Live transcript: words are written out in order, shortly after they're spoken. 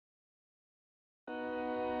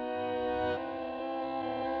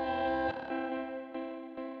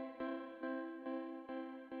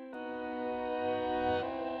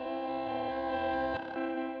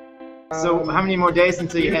So how many more days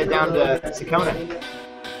until you head down to Kona?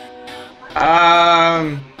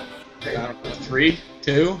 3,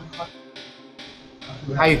 2.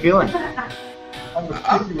 How you feeling?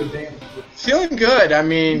 Feeling good. I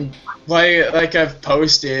mean, like I've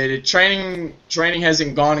posted, training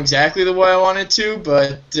hasn't gone exactly the way I wanted to,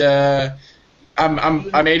 but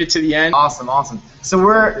I made it to the end. Awesome. So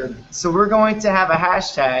we're going to have a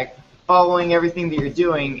hashtag following everything that you're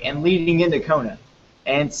doing and leading into Kona.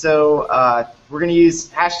 And so we're going to use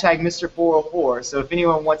hashtag Mr. 404. So if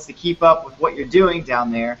anyone wants to keep up with what you're doing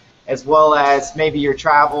down there, as well as maybe your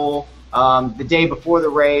travel the day before the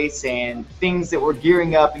race and things that we're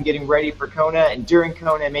gearing up and getting ready for Kona and during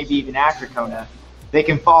Kona and maybe even after Kona, they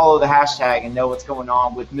can follow the hashtag and know what's going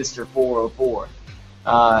on with Mr. 404,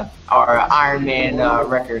 our Ironman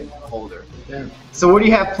record holder. So what do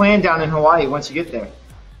you have planned down in Hawaii once you get there?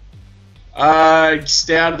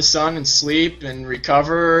 Stay out of the sun and sleep and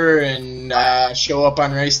recover and show up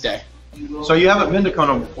on race day. So you haven't been to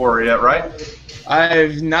Kona before yet, right?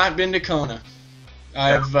 I've not been to Kona.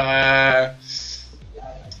 I've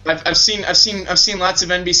seen lots of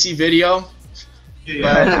NBC video.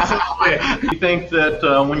 Yeah. You think that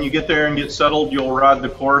when you get there and get settled, you'll ride the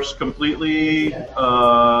course completely?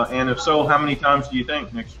 And if so, how many times do you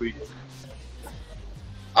think next week?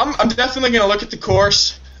 I'm definitely gonna look at the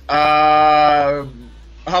course. How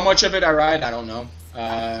much of it I ride, I don't know.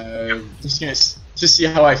 Just see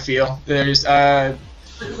how I feel. There's, I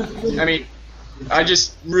mean, I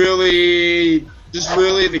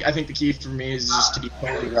think the key for me is just to be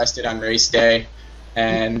totally rested on race day,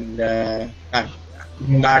 and I'm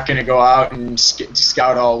not gonna go out and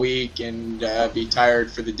scout all week and be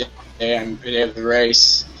tired for the day of the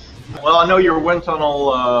race. Well, I know your wind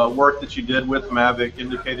tunnel work that you did with Mavic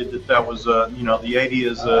indicated that was, the 80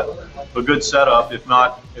 is a good setup, if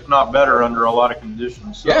not better, under a lot of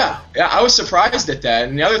conditions. So. Yeah, I was surprised at that.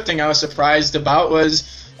 And the other thing I was surprised about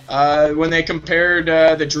was when they compared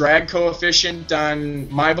the drag coefficient on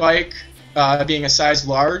my bike being a size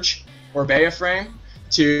large Orbea frame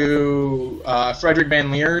to Frederick Van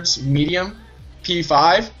Leer's medium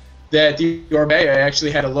P5. That the Orbea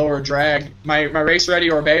actually had a lower drag. My race-ready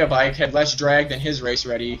Orbea bike had less drag than his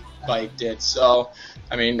race-ready bike did. So,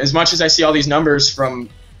 I mean, as much as I see all these numbers from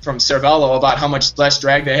Cervelo about how much less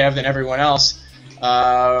drag they have than everyone else,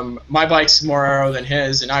 my bike's more aero than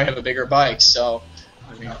his, and I have a bigger bike. So,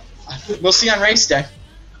 I mean, we'll see on race day.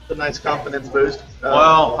 A nice confidence boost.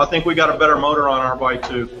 Well, I think we got a better motor on our bike,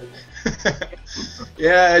 too.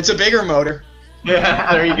 Yeah, it's a bigger motor.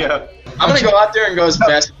 Yeah, there you go. I'm going to go out there and go as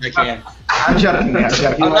fast as I can. I'm joking.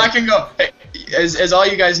 I'm not going to go, as all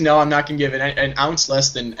you guys know, I'm not going to give it an ounce less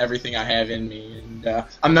than everything I have in me. And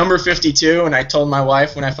I'm number 52, and I told my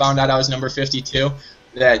wife when I found out I was number 52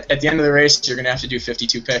 that at the end of the race you're going to have to do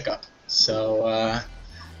 52 pickup. So,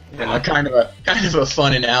 kind of a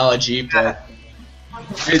fun analogy, but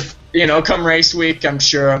come race week, I'm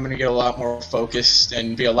sure I'm going to get a lot more focused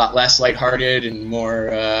and be a lot less lighthearted and more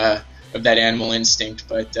of that animal instinct.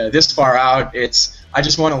 But this far out, I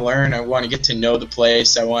just want to learn. I want to get to know the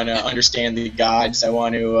place. I want to understand the gods. I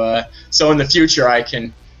want to so in the future I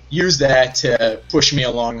can use that to push me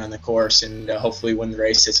along on the course and hopefully win the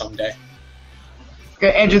race someday.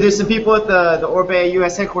 Okay, Andrew, there's some people at the Orbea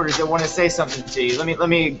U.S. headquarters that want to say something to you. Let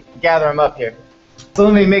me gather them up here. So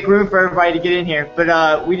let me make room for everybody to get in here.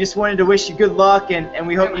 But we just wanted to wish you good luck, and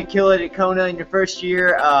we hope you kill it at Kona in your first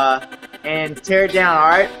year and tear it down, all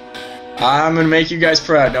right? I'm going to make you guys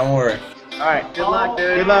proud, don't worry. All right, good luck,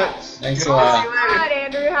 dude. Good luck. Thanks a lot. All right,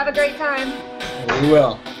 Andrew, have a great time. We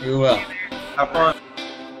will. Have fun.